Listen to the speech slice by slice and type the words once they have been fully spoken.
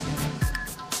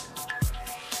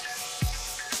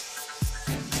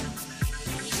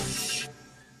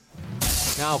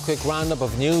Now, a quick roundup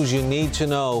of news you need to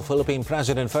know. Philippine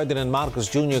President Ferdinand Marcos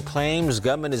Jr. claims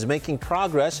government is making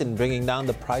progress in bringing down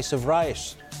the price of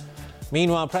rice.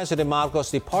 Meanwhile, President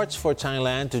Marcos departs for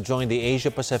Thailand to join the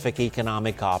Asia-Pacific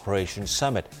Economic Cooperation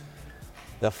Summit.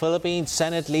 The Philippine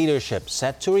Senate leadership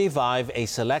set to revive a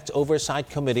select oversight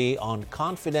committee on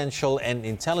confidential and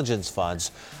intelligence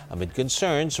funds amid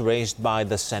concerns raised by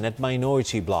the Senate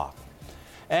minority bloc.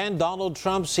 And Donald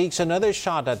Trump seeks another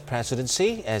shot at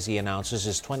presidency as he announces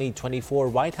his 2024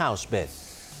 White House bid.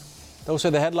 Those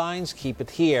are the headlines. Keep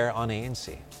it here on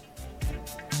ANC.